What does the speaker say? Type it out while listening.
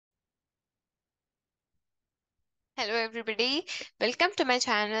Hello everybody, welcome to my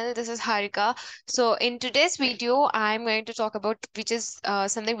channel. This is Harika. So in today's video, I'm going to talk about which is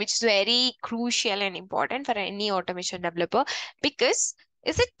something which is very crucial and important for any automation developer because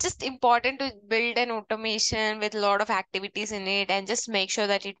is it just important to build an automation with a lot of activities in it and just make sure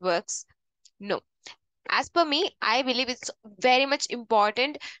that it works? No. As per me, I believe it's very much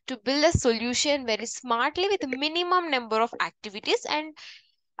important to build a solution very smartly with a minimum number of activities and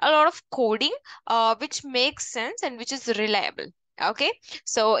a lot of coding which makes sense and which is reliable. Okay,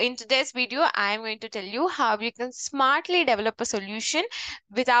 so in today's video I am going to tell you how you can smartly develop a solution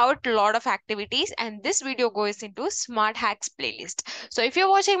without a lot of activities, and this video goes into smart hacks playlist. So if you're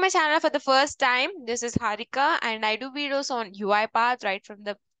watching my channel for the first time, this is Harika and I do videos on UiPath right from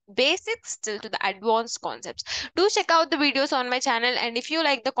the basics till to the advanced concepts. Do check out the videos on my channel, and if you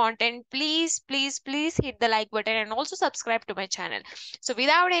like the content, please hit the like button and also subscribe to my channel. So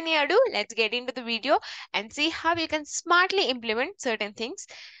without any ado, let's get into the video and see how you can smartly implement certain things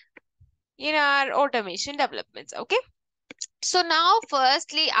in our automation developments. Okay. So now,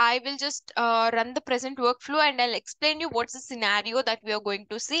 firstly, I will just run the present workflow and I'll explain you what's the scenario that we are going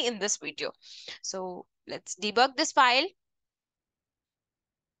to see in this video. So let's debug this file.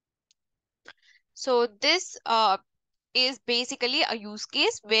 So this is basically a use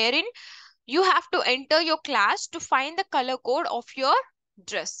case wherein you have to enter your class to find the color code of your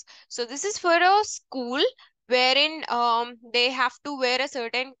dress. So this is for a school wherein they have to wear a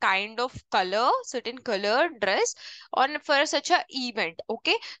certain kind of color, certain color dress on for such a event.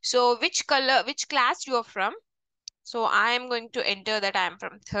 Okay, so which color, which class you are from? So I am going to enter that I am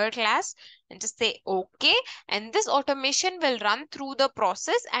from third class and just say okay. And this automation will run through the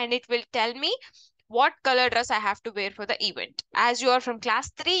process and it will tell me what color dress I have to wear for the event. As you are from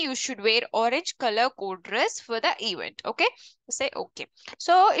class 3, you should wear orange color code dress for the event. Okay. Say okay.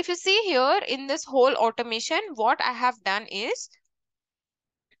 So if you see here in this whole automation, what I have done is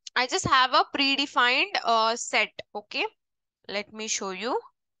I just have a predefined set. Okay. Let me show you.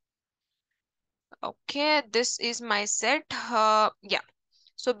 Okay, this is my set. Yeah.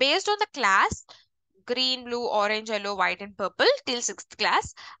 So based on the class, green, blue, orange, yellow, white, and purple till sixth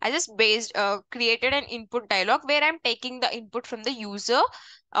class, I just created an input dialog where I'm taking the input from the user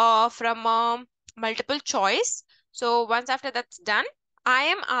from multiple choice. So once after that's done, I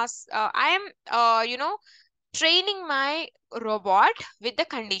am training my robot with the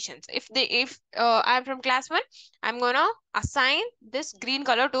conditions. If I'm from class 1, I'm gonna assign this green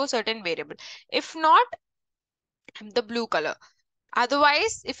color to a certain variable. If not, the blue color.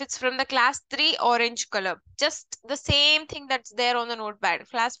 Otherwise, if it's from the class 3, orange color, just the same thing that's there on the notepad.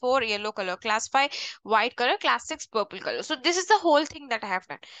 Class 4, yellow color. Class 5, white color. Class 6, purple color. So this is the whole thing that I have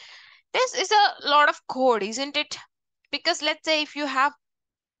done. This is a lot of code, isn't it? Because let's say if you have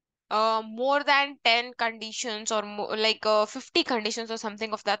more than 10 conditions or more, like 50 conditions or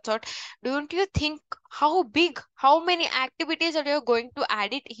something of that sort, don't you think how big, how many activities that you're going to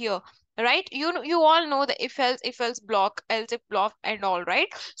add it here, right? You all know the if else block, else if block and all, right?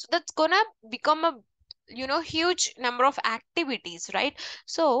 So that's gonna become a huge number of activities, right?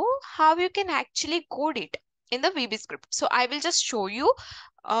 So how you can actually code it in the VB script. So I will just show you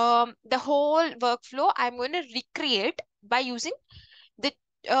the whole workflow I'm going to recreate by using the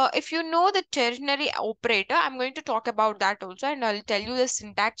if you know the ternary operator, I'm going to talk about that also, and I'll tell you the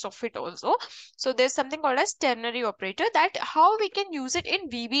syntax of it also. So there's something called as ternary operator, that how we can use it in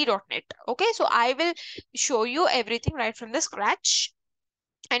VB.NET. Okay, so I will show you everything right from the scratch,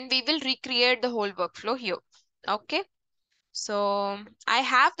 and we will recreate the whole workflow here. Okay, so I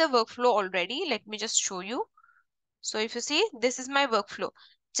have the workflow already. Let me just show you. So if you see, this is my workflow.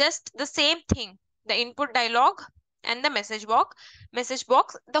 Just the same thing, the input dialog and the message box,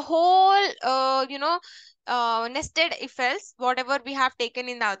 the whole, nested if else, whatever we have taken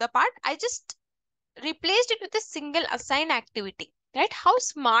in the other part, I just replaced it with a single assign activity. Right? How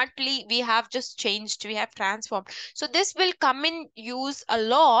smartly we have just changed, we have transformed. So this will come in use a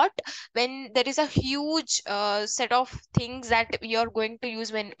lot when there is a huge set of things that you're going to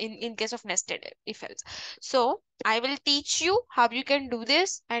use when in case of nested if else. So I will teach you how you can do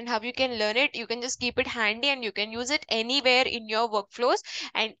this and how you can learn it. You can just keep it handy and you can use it anywhere in your workflows,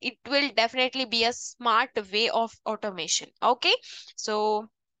 and it will definitely be a smart way of automation. Okay, so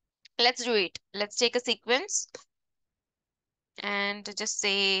let's do it. Let's take a sequence and just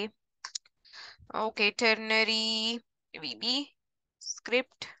say, okay, ternary VB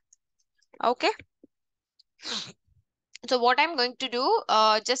script. Okay. So what I'm going to do,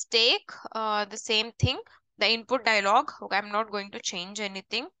 just take the same thing, the input dialog. Okay, I'm not going to change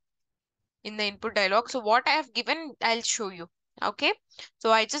anything in the input dialog. So what I have given, I'll show you. Okay.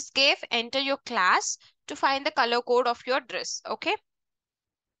 So I just gave enter your class to find the color code of your dress. Okay.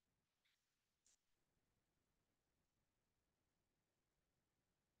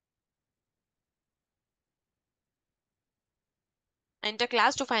 Enter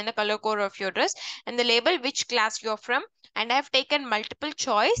class to find the color code of your dress and the label which class you're from. And I have taken multiple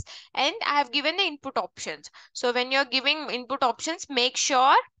choice and I have given the input options. So when you're giving input options, make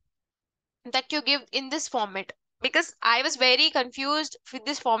sure that you give in this format, because I was very confused with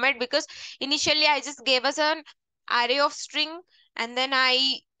this format, because initially I just gave us an array of string, and then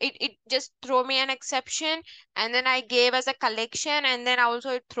it just throw me an exception, and then I gave as a collection, and then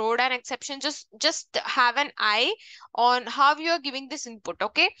also it throwed an exception. Just have an eye on how you are giving this input,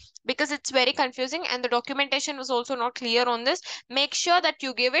 okay? Because it's very confusing and the documentation was also not clear on this. Make sure that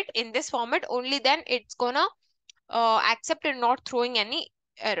you give it in this format, only then it's gonna accept and not throwing any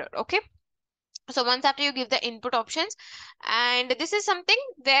error, okay? So once after you give the input options, and this is something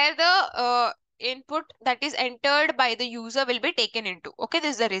where the input that is entered by the user will be taken into, okay?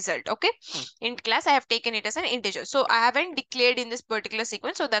 This is the result, okay? In class I have taken it as an integer, so I haven't declared in this particular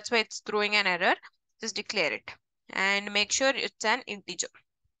sequence, so that's why it's throwing an error. Just declare it and make sure it's an integer.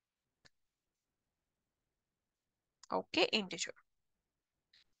 Okay, integer.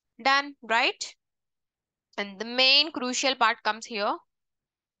 Done, right? And the main crucial part comes here,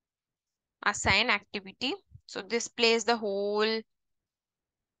 assign activity. So this plays the whole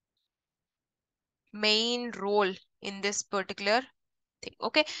main role in this particular thing.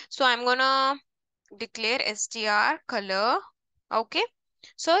 Okay, so I'm gonna declare str color. Okay,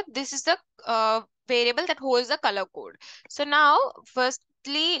 so this is the variable that holds the color code. So now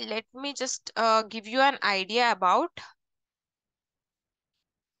firstly let me just give you an idea about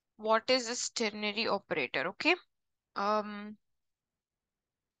what is this ternary operator. Okay, um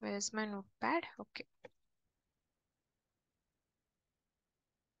where's my notepad? Okay,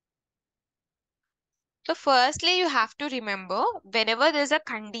 so firstly you have to remember whenever there's a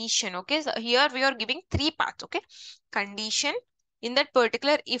condition. Okay, so here we are giving three parts. Okay, condition, in that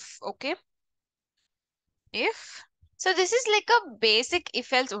particular if. Okay, if, so this is like a basic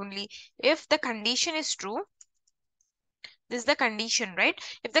if else only. If the condition is true, this is the condition, right?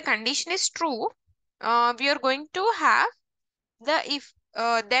 If the condition is true, we are going to have the if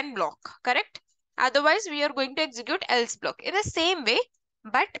then block, correct? Otherwise we are going to execute else block in the same way,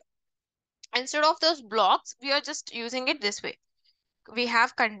 but instead of those blocks we are just using it this way. We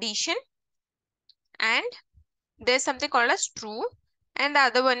have condition, and there's something called as true, and the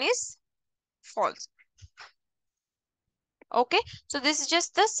other one is false. Okay, so this is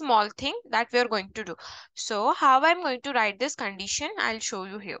just the small thing that we are going to do. So how I'm going to write this condition, I'll show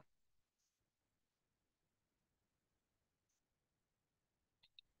you here.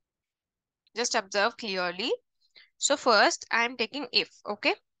 Just observe clearly. So first I'm taking if,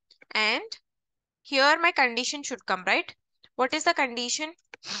 okay? And here my condition should come, right? What is the condition?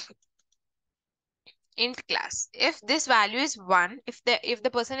 Int class. If this value is 1, if the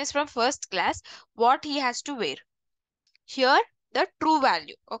person is from first class, what he has to wear? Here the true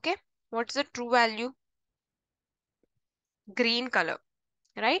value, okay? What's the true value? Green color,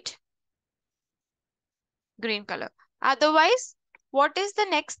 right? Green color. Otherwise, what is the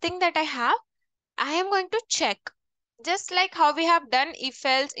next thing that I have? I am going to check. Just like how we have done if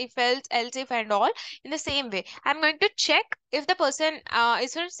else, else if and all, in the same way. I'm going to check if the person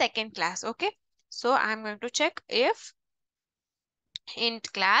is from second class. Okay. So I'm going to check if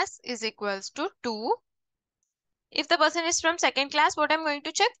int class is equals to 2. If the person is from second class, what I'm going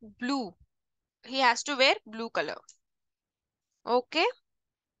to check? Blue. He has to wear blue color. Okay.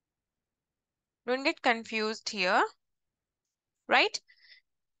 Don't get confused here. Right?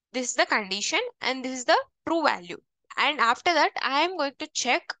 This is the condition and this is the true value. And after that, I am going to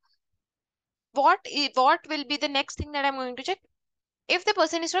check what will be the next thing that I'm going to check. If the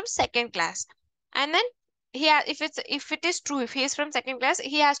person is from second class, and then if it is true, if he is from second class,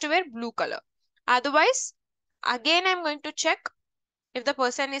 he has to wear blue color. Otherwise, again I'm going to check if the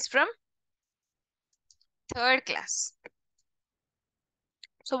person is from third class.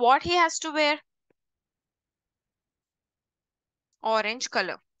 So what he has to wear? Orange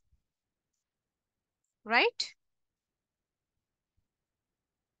color, right?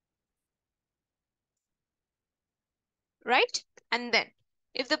 Right? And then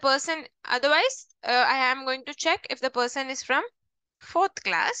if the person, otherwise, I am going to check if the person is from fourth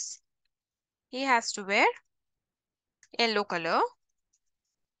class, he has to wear yellow color.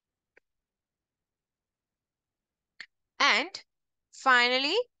 And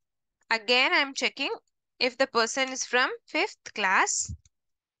finally, again, I'm checking if the person is from fifth class.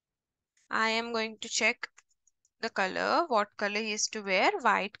 I am going to check the color, what color he is to wear,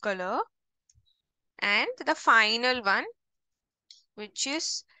 white color. and the final one, which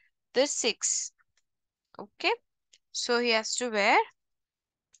is the 6. Okay, so he has to wear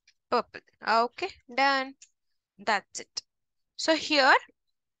purple. Okay, done. That's it. So here,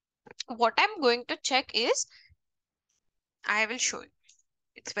 what I'm going to check is, I will show you.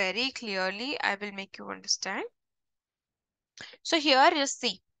 It's very clearly, I will make you understand. So here you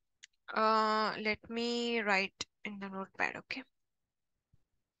see, let me write in the notepad, okay?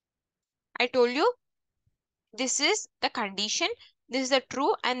 I told you this is the condition, this is the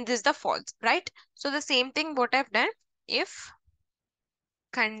true, and this is the false, right? So the same thing what I've done, if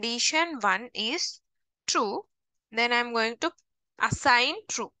condition 1 is true, then I'm going to assign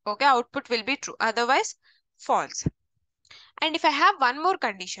true, okay? Output will be true, otherwise false. And if I have one more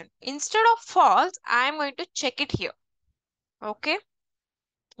condition, instead of false, I am going to check it here, okay?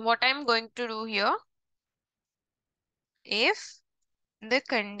 What I'm going to do here, if the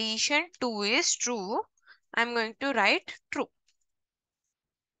condition 2 is true, I'm going to write true.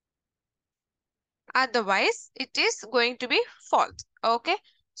 Otherwise, it is going to be false. Okay.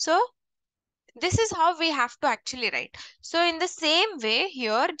 So this is how we have to actually write. So in the same way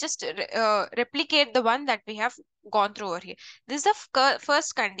here, just replicate the one that we have gone through over here. This is the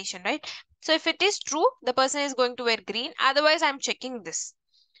first condition, right? So if it is true, the person is going to wear green. Otherwise, I'm checking this.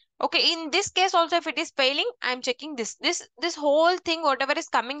 Okay, in this case also, if it is failing, I'm checking this. This whole thing, whatever is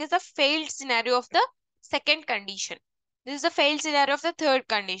coming, is a failed scenario of the second condition. This is the failed scenario of the third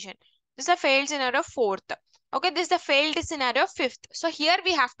condition. This is a failed scenario of fourth. Okay, this is the failed scenario of fifth. So here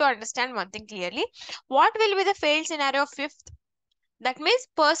we have to understand one thing clearly. What will be the failed scenario of fifth? That means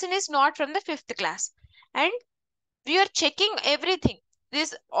person is not from the fifth class. And we are checking everything.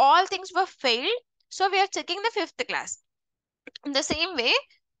 This all things were failed. So we are checking the fifth class. In the same way,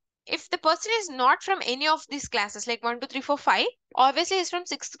 if the person is not from any of these classes like 1 2 3 4 5, obviously he's from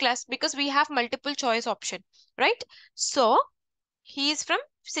sixth class because we have multiple choice option, right? So he is from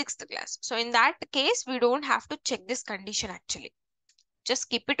sixth class. So in that case, we don't have to check this condition actually. Just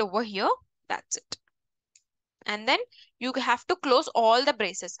keep it over here. That's it. And then you have to close all the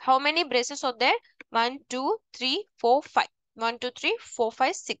braces. How many braces are there? 1 2 3 4 5. 1 2 3 4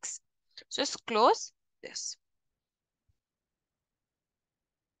 5 6. Just close this.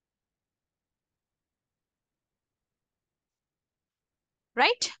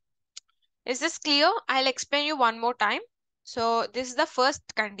 Right? Is this clear? I'll explain you one more time. So this is the first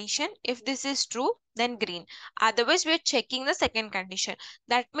condition. If this is true, then green. Otherwise, we are checking the second condition.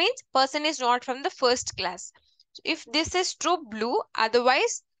 That means person is not from the first class. If this is true, blue.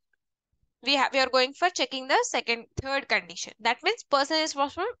 Otherwise, we are going for checking the third condition. That means person is from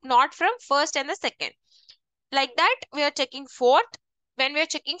not from first and the second. Like that, we are checking fourth. When we are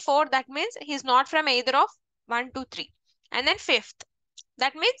checking fourth, that means he's not from either of 1 2 3. And then fifth.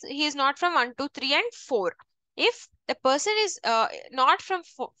 That means he is not from 1 2 3 and 4. If the person is not from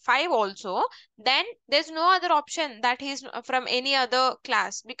 5 also, then there's no other option that he is from any other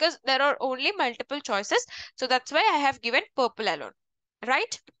class because there are only multiple choices. So that's why I have given purple alone,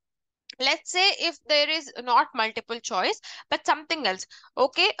 right? Let's say if there is not multiple choice but something else,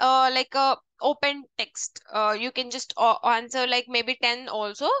 okay, like a open text, you can just answer like maybe 10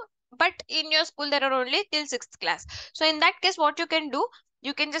 also, but in your school there are only till sixth class. So in that case, what you can do,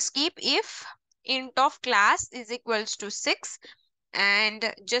 you can just keep if int of class is equals to 6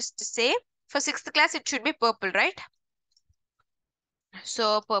 and just say for sixth class it should be purple, right?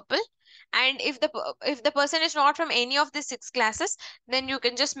 So purple. And if the person is not from any of the six classes, then you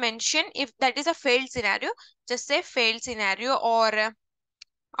can just mention, if that is a failed scenario, just say failed scenario or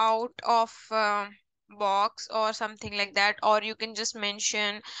out of box or something like that. Or you can just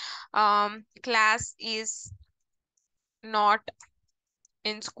mention class is not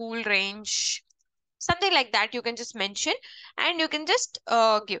in school range, something like that. You can just mention and you can just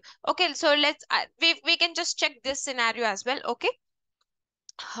give. Okay, so let's we can just check this scenario as well. Okay.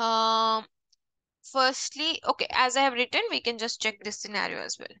 um Firstly, okay, as I have written, we can just check this scenario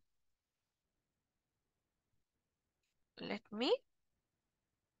as well. Let me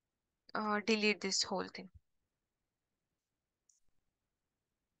delete this whole thing.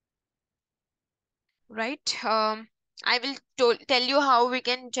 Right. I will tell you how we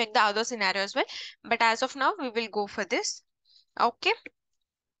can check the other scenario as well. But as of now, we will go for this. Okay.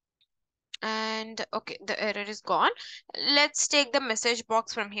 And okay, the error is gone. Let's take the message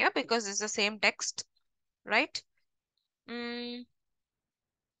box from here because it's the same text, right? Mm,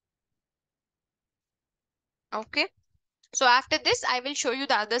 okay. So after this, I will show you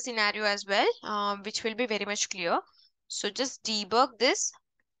the other scenario as well, which will be very much clear. So just debug this.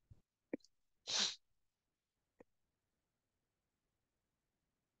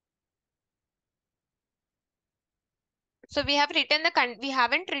 So we haven't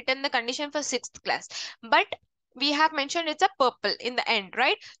written the condition for sixth class, but we have mentioned it's a purple in the end,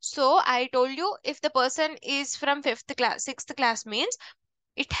 right? So I told you if the person is from fifth class, sixth class means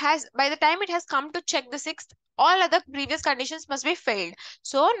it has, by the time it has come to check the sixth, all other previous conditions must be failed.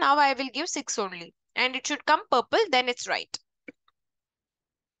 So now I will give six only, and it should come purple, then it's right.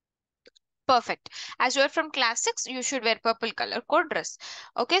 Perfect. As you are from class 6, you should wear purple color code dress.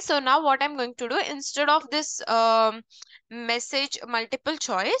 Okay, so now what I'm going to do, instead of this message multiple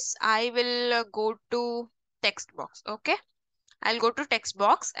choice, I will go to text box. Okay, I'll go to text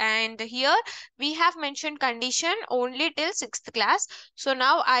box, and here we have mentioned condition only till 6th class. So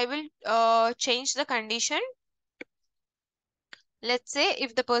now I will change the condition. Let's say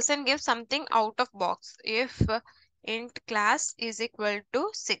if the person gives something out of box, if int class is equal to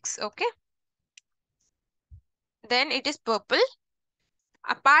 6, okay, then it is purple.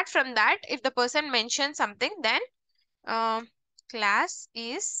 Apart from that, if the person mentions something, then um, class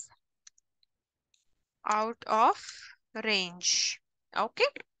is out of range. Okay.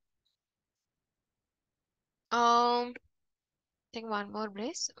 Think one more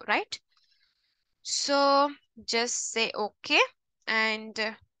brace, right? So just say okay, and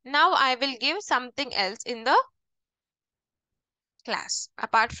now I will give something else in the class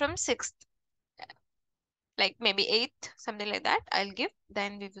apart from sixth, like maybe eighth, something like that. I'll give.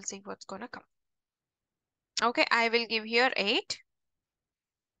 Then we will see what's gonna come. Okay, I will give here 8.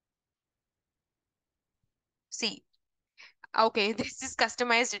 See. Okay, this is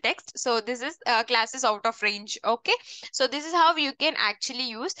customized text. So this is classes out of range. Okay, so this is how you can actually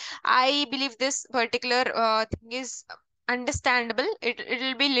use. I believe this particular thing is understandable.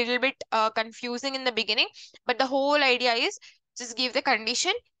 It'll be a little bit confusing in the beginning, but the whole idea is just give the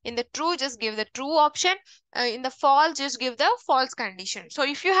condition. In the true, just give the true option. In the false, just give the false condition. So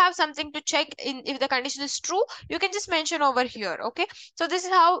if you have something to check in, if the condition is true, you can just mention over here. Okay, so this is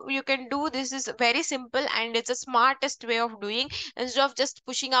how you can do. This is very simple, and it's the smartest way of doing. Instead of just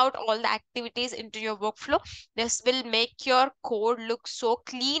pushing out all the activities into your workflow, this will make your code look so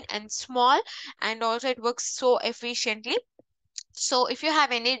clean and small, and also it works so efficiently. So if you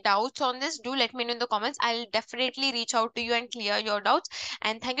have any doubts on this, do let me know in the comments. I'll definitely reach out to you and clear your doubts.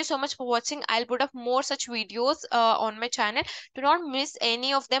 And thank you so much for watching. I'll put up more such videos on my channel. Do not miss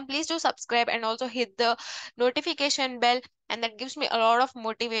any of them. Please do subscribe and also hit the notification bell. And that gives me a lot of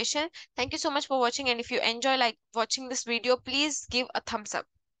motivation. Thank you so much for watching. And if you enjoy like watching this video, please give a thumbs up.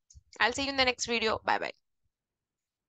 I'll see you in the next video. Bye bye.